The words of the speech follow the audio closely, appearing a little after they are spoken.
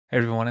Hey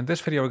everyone, in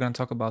this video we're going to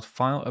talk about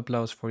file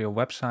uploads for your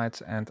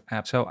websites and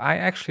apps. So I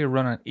actually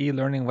run an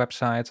e-learning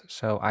website,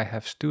 so I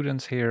have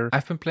students here.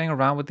 I've been playing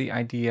around with the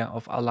idea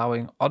of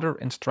allowing other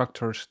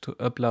instructors to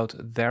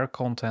upload their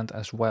content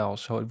as well,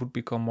 so it would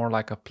become more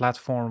like a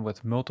platform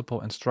with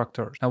multiple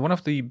instructors. Now, one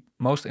of the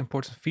most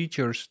important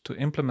features to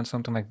implement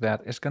something like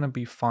that is going to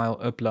be file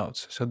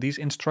uploads. So these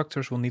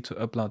instructors will need to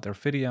upload their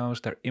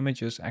videos, their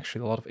images,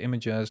 actually a lot of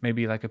images,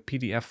 maybe like a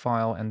PDF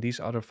file and these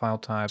other file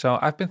types. So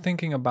I've been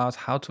thinking about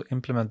how to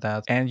implement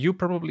that, and you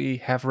probably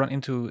have run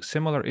into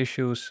similar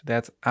issues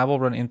that I will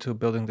run into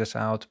building this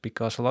out,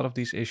 because a lot of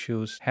these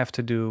issues have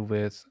to do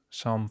with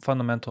some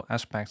fundamental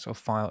aspects of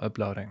file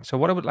uploading. So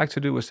what I would like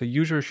to do is the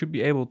user should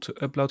be able to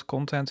upload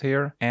content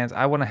here, and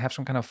I want to have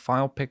some kind of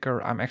file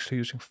picker. I'm actually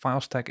using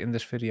Filestack in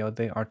this video.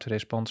 They are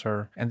today's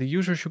sponsor, and the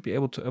user should be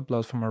able to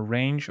upload from a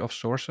range of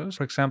sources,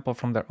 for example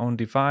from their own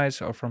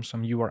device or from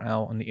some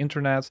URL on the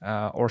internet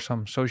or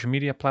some social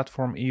media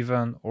platform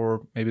even,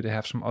 or maybe they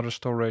have some other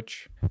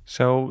storage.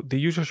 So the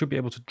user should be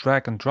able to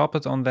drag and drop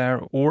it on there,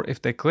 or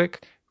if they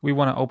click, we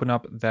want to open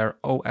up their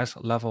OS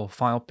level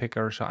file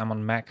picker. So I'm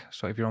on Mac,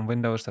 so if you're on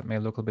Windows that may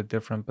look a bit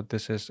different, but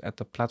this is at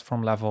the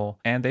platform level,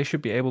 and they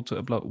should be able to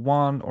upload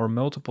one or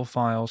multiple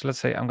files. Let's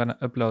say I'm going to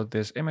upload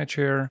this image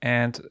here,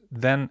 and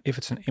then if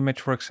it's an image,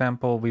 for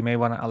example, we may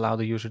want to allow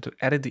the user to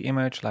edit the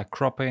image, like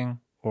cropping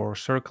or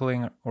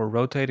circling or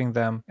rotating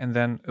them, and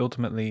then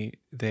ultimately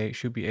they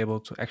should be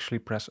able to actually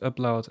press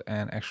upload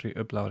and actually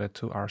upload it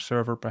to our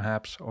server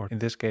perhaps, or in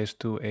this case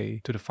to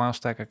the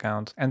Filestack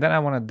account. And then I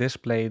want to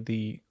display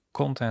the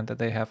content that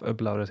they have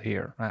uploaded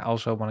here. I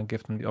also want to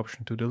give them the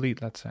option to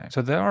delete, let's say.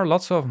 So there are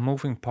lots of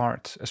moving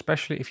parts,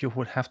 especially if you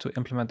would have to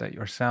implement that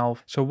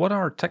yourself. So what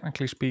are,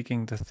 technically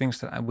speaking, the things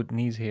that I would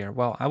need here?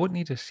 Well, I would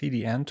need a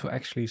CDN to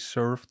actually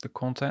serve the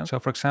content. So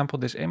for example,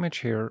 this image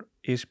here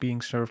is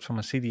being served from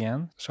a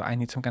CDN. So I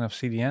need some kind of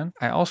CDN.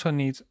 I also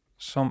need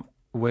some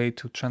way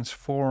to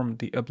transform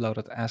the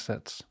uploaded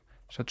assets.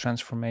 So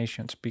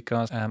transformations,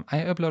 because I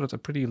uploaded a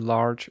pretty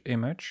large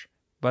image,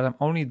 but I'm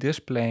only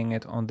displaying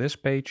it on this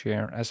page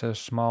here as a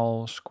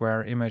small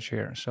square image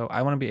here. So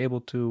I want to be able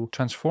to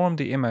transform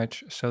the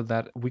image so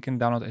that we can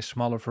download a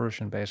smaller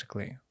version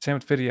basically. Same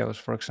with videos,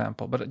 for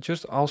example, but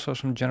just also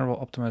some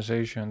general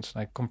optimizations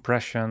like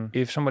compression.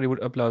 If somebody would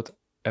upload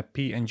a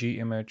PNG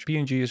image,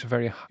 PNG is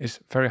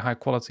very high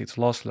quality, it's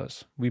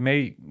lossless. We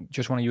may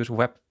just want to use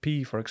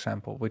WebP, for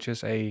example, which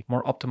is a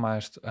more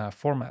optimized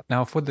format.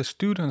 Now for the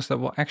students that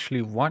will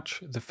actually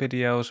watch the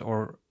videos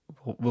or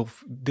will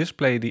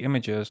display the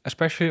images,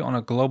 especially on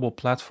a global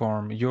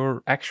platform,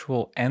 your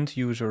actual end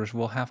users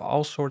will have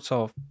all sorts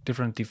of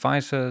different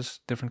devices,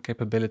 different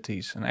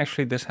capabilities. And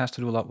actually this has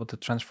to do a lot with the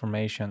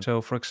transformation.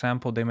 So for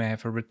example, they may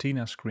have a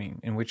retina screen,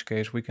 in which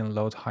case we can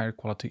load higher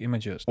quality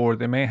images. Or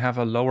they may have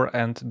a lower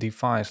end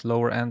device,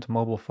 lower end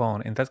mobile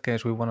phone. In that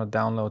case, we want to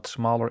download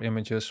smaller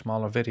images,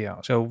 smaller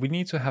videos. So we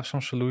need to have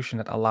some solution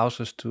that allows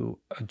us to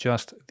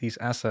adjust these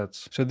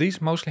assets. So these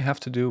mostly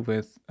have to do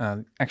with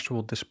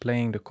actual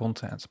displaying the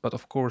content. But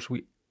of course,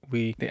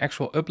 the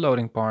actual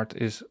uploading part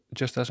is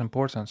just as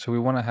important. So we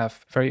want to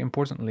have, very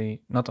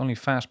importantly, not only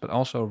fast, but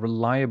also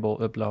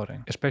reliable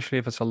uploading, especially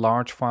if it's a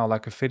large file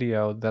like a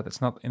video that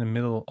it's not in the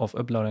middle of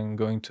uploading and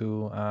going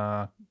to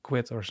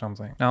quit or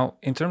something. Now,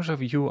 in terms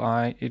of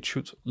UI, it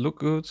should look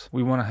good.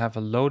 We want to have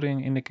a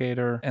loading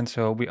indicator. And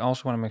so we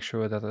also want to make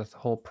sure that the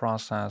whole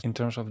process in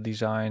terms of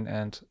design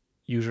and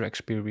user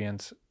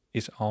experience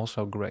is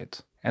also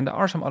great. And there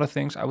are some other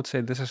things. I would say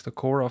this is the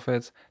core of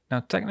it. Now,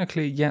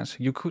 technically, yes,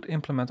 you could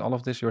implement all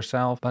of this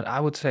yourself, but I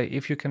would say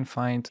if you can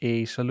find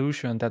a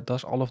solution that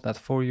does all of that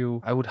for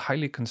you, I would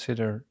highly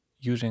consider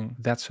using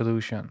that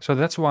solution. So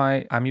that's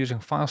why I'm using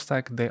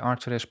Filestack. They are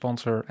today's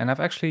sponsor, and I've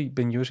actually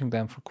been using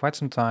them for quite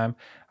some time.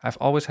 I've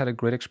always had a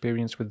great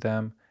experience with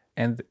them.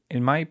 And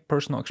in my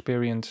personal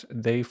experience,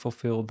 they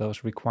fulfill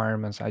those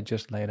requirements I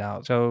just laid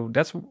out. So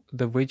that's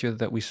the widget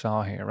that we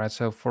saw here, right?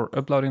 So for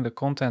uploading the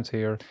content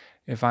here,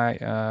 if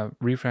I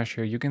refresh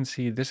here, you can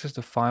see this is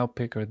the file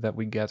picker that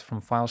we get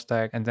from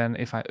Filestack. And then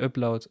if I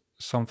upload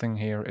something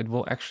here, it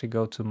will actually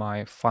go to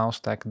my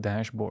Filestack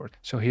dashboard.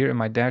 So here in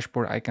my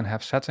dashboard, I can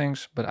have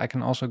settings, but I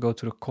can also go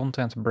to the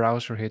content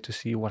browser here to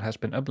see what has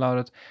been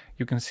uploaded.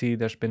 You can see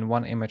there's been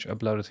one image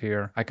uploaded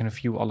here. I can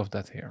view all of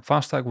that here.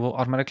 Filestack will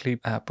automatically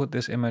put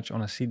this image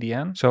on a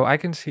CDN. So I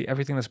can see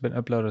everything that's been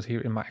uploaded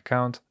here in my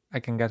account. I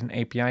can get an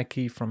API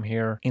key from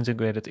here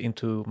integrated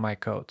into my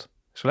code.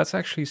 So let's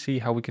actually see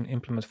how we can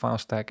implement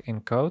Filestack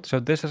in code. So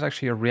this is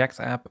actually a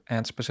React app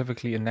and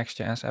specifically a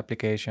Next.js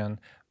application,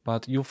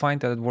 but you'll find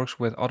that it works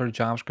with other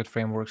JavaScript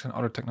frameworks and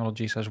other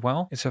technologies as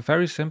well. It's a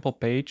very simple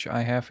page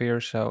I have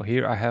here. So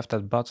here I have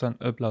that button,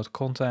 upload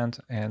content.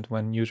 And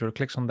when user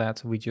clicks on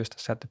that, we just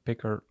set the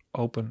picker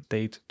open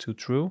date to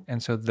true.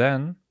 And so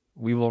then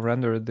we will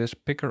render this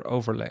picker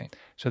overlay.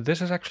 So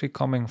this is actually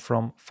coming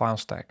from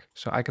Filestack.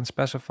 So I can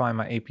specify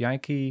my API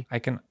key. I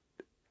can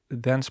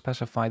then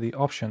specify the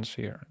options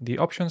here. The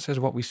options is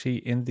what we see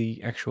in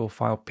the actual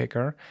file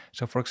picker.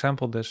 So for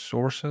example, the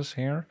sources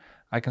here,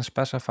 I can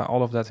specify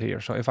all of that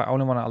here. So if I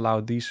only want to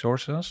allow these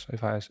sources,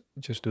 if I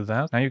just do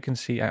that, now you can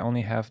see I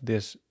only have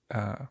this,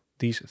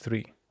 these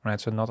three, right?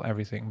 So not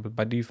everything, but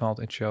by default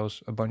it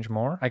shows a bunch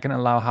more. I can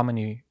allow how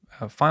many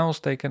files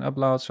they can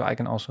upload. So I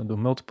can also do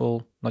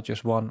multiple, not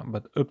just one,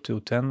 but up to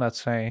 10,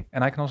 let's say.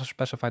 And I can also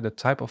specify the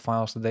type of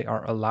files that they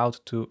are allowed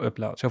to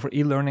upload. So for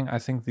e-learning, I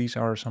think these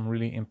are some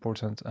really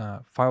important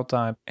file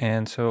type.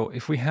 And so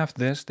if we have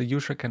this, the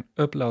user can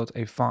upload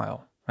a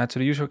file. Right, so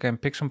the user can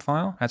pick some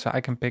file, right? So I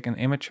can pick an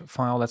image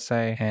file, let's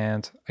say,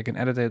 and I can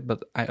edit it,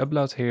 but I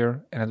upload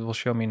here and it will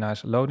show me a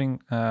nice loading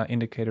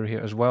indicator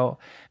here as well.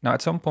 Now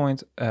at some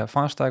point,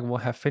 Filestack will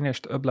have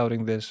finished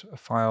uploading this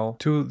file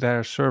to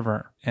their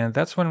server. And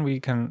that's when we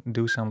can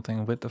do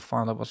something with the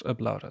file that was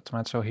uploaded,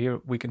 right? So here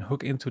we can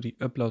hook into the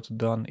upload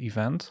done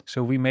event.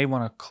 So we may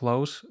want to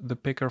close the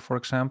picker, for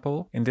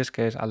example. In this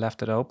case, I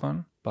left it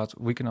open, but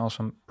we can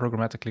also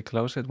programmatically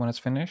close it when it's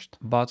finished.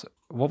 But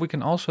what we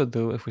can also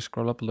do, if we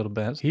scroll up a little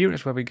bit, here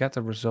is where we get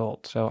the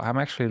result. So I'm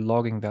actually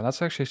logging that.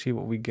 Let's actually see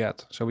what we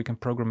get. So we can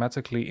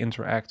programmatically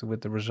interact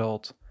with the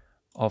result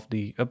of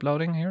the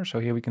uploading here. So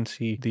here we can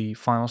see the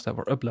files that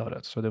were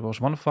uploaded. So there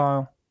was one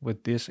file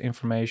with this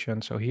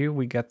information. So here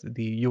we get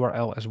the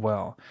URL as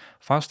well.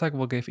 Filestack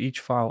will give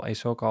each file a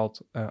so-called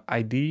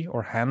ID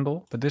or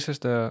handle, but this is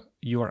the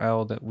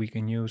URL that we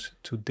can use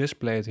to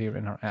display it here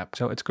in our app.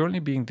 So it's currently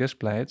being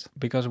displayed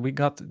because we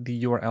got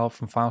the URL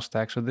from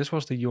Filestack. So this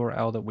was the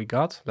URL that we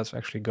got. Let's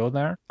actually go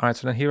there. All right,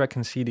 so then here I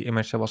can see the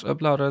image that was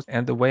uploaded.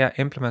 And the way I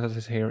implemented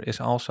it here is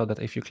also that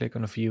if you click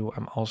on a view,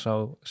 I'm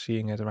also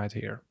seeing it right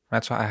here.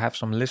 Right, so I have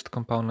some list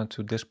component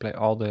to display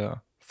all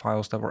the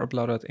files that were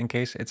uploaded. In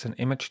case it's an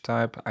image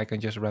type, I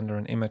can just render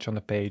an image on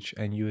the page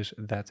and use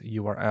that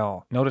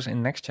URL. Notice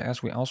in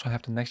Next.js, we also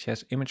have the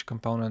Next.js image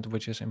component,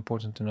 which is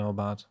important to know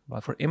about.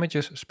 But for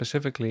images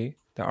specifically,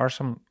 there are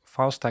some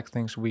Filestack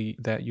things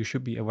that you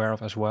should be aware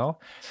of as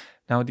well.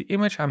 Now the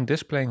image I'm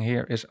displaying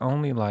here is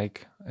only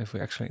like, if we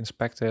actually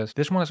inspect it,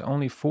 this one is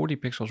only 40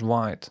 pixels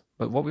wide.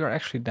 But what we are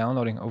actually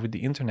downloading over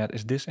the internet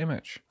is this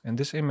image. And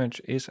this image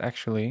is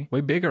actually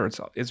way bigger.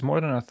 It's more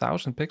than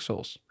 1,000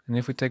 pixels. And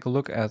if we take a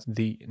look at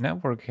the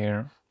network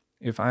here,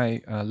 if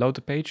I load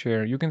the page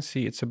here, you can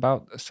see it's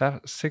about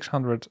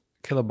 600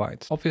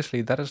 kilobytes.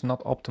 Obviously that is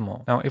not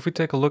optimal. Now if we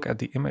take a look at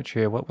the image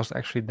here, what was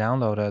actually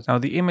downloaded. Now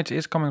the image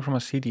is coming from a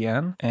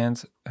CDN,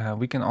 and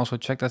we can also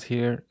check that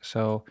here.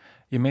 So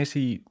you may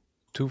see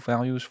two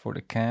values for the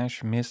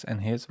cache, miss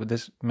and hit, but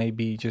this may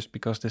be just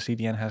because the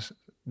CDN has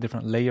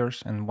different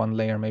layers and one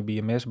layer may be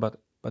a miss, but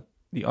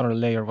the other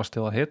layer was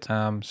still a hit.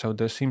 So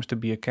there seems to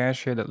be a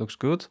cache here that looks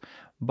good,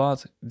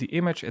 but the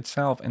image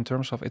itself in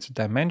terms of its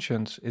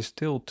dimensions is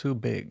still too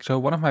big. So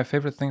one of my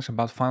favorite things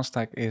about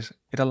Filestack is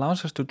it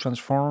allows us to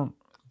transform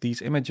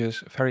these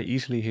images very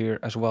easily here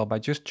as well by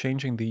just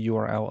changing the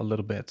URL a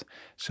little bit.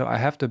 So I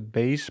have the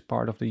base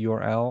part of the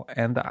URL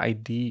and the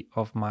ID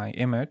of my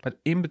image, but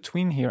in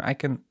between here I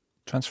can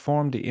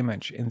transform the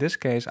image. In this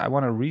case, I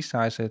want to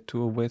resize it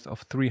to a width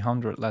of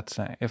 300, let's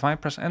say. If I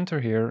press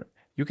enter here,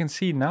 you can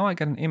see now I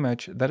get an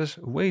image that is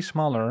way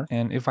smaller.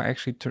 And if I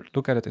actually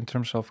look at it in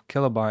terms of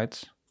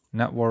kilobytes,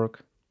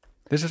 network,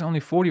 this is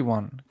only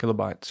 41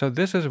 kilobytes. So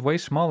this is way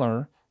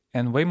smaller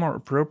and way more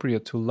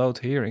appropriate to load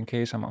here in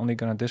case I'm only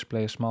going to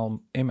display a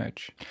small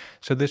image.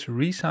 So this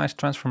resize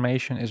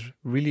transformation is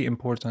really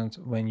important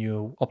when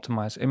you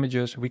optimize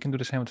images. We can do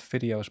the same with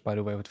videos, by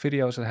the way. With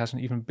videos, it has an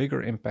even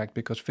bigger impact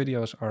because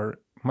videos are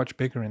much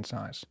bigger in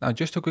size. Now,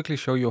 just to quickly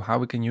show you how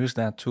we can use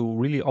that to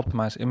really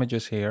optimize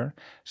images here.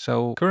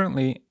 So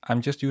currently,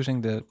 I'm just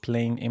using the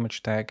plain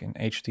image tag in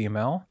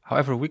HTML.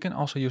 However, we can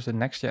also use the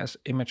Next.js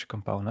image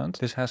component.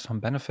 This has some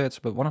benefits,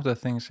 but one of the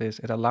things is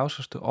it allows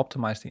us to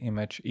optimize the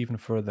image even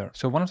further.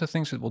 So one of the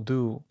things it will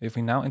do, if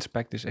we now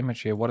inspect this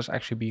image here, what is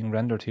actually being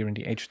rendered here in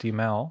the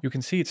HTML, you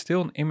can see it's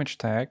still an image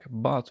tag,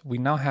 but we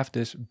now have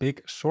this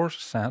big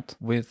source set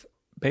with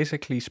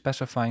basically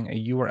specifying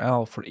a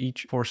URL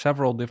for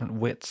several different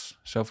widths.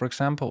 So for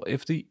example,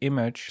 if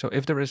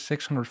there is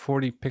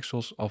 640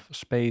 pixels of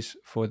space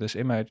for this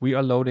image, we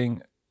are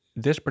loading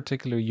this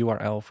particular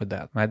URL for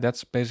that, right?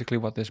 That's basically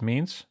what this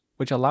means,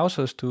 which allows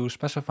us to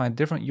specify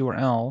different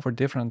URL for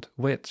different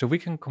widths. So we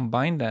can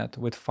combine that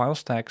with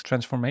Filestack's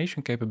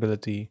transformation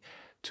capability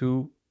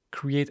to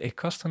create a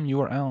custom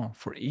URL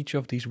for each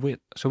of these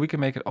widths. So we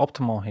can make it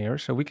optimal here.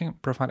 So we can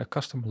provide a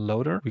custom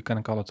loader. We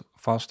can call it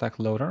Filestack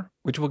loader,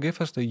 which will give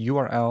us the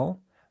URL,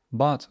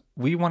 but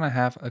we want to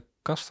have a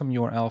custom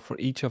URL for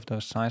each of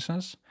those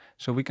sizes.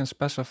 So we can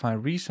specify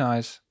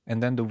resize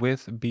and then the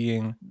width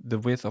being the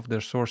width of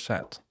the source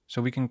set.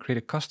 So we can create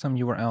a custom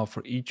URL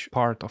for each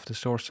part of the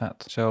source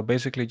set. So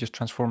basically just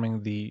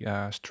transforming the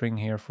string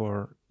here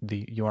for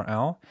the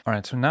URL. All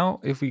right, so now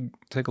if we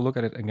take a look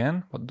at it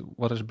again,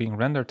 what is being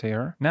rendered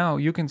here, now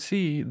you can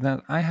see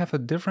that I have a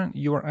different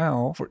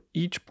URL for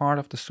each part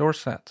of the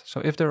source set. So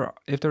if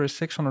there is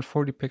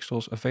 640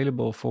 pixels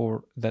available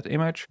for that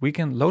image, we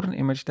can load an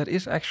image that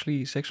is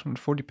actually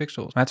 640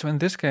 pixels. Right, so in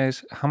this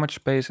case, how much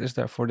space is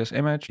there for this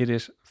image?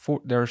 There's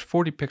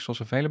 40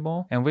 pixels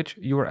available. And which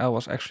URL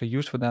was actually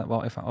used for that?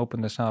 Well, if I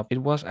open this up,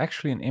 it was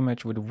actually an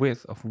image with a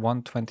width of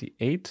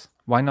 128.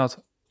 Why not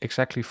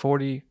exactly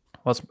 40?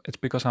 Well, it's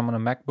because I'm on a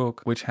MacBook,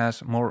 which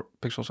has more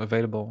pixels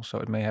available, so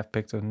it may have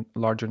picked a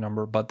larger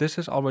number, but this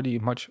is already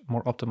much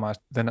more optimized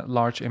than a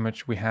large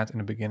image we had in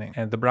the beginning.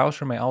 And the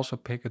browser may also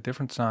pick a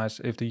different size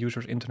if the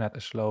user's internet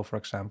is slow, for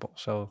example.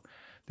 So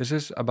this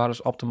is about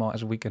as optimal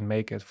as we can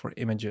make it for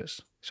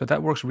images. So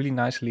that works really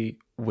nicely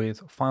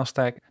with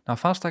Filestack. Now,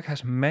 Filestack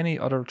has many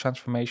other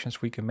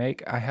transformations we can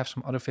make. I have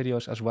some other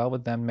videos as well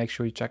with them. Make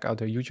sure you check out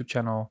their YouTube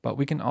channel. But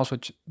we can also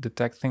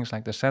detect things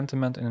like the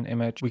sentiment in an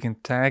image. We can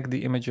tag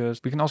the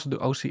images. We can also do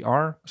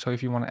OCR. So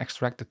if you want to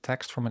extract the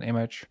text from an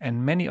image,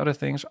 and many other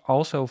things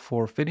also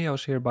for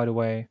videos here, by the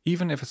way,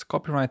 even if it's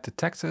copyright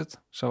detected.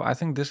 So I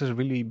think this is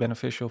really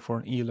beneficial for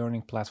an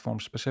e-learning platform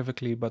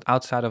specifically, but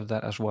outside of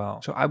that as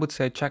well. So I would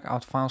say check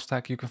out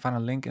Filestack. You can find a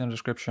link in the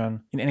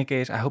description. In any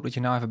case, I hope that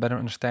you now have a better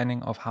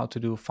understanding of how to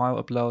do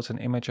file uploads and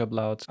image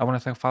uploads. I want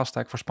to thank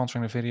Filestack for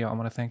sponsoring the video. I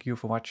want to thank you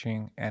for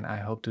watching, and I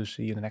hope to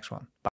see you in the next one. Bye.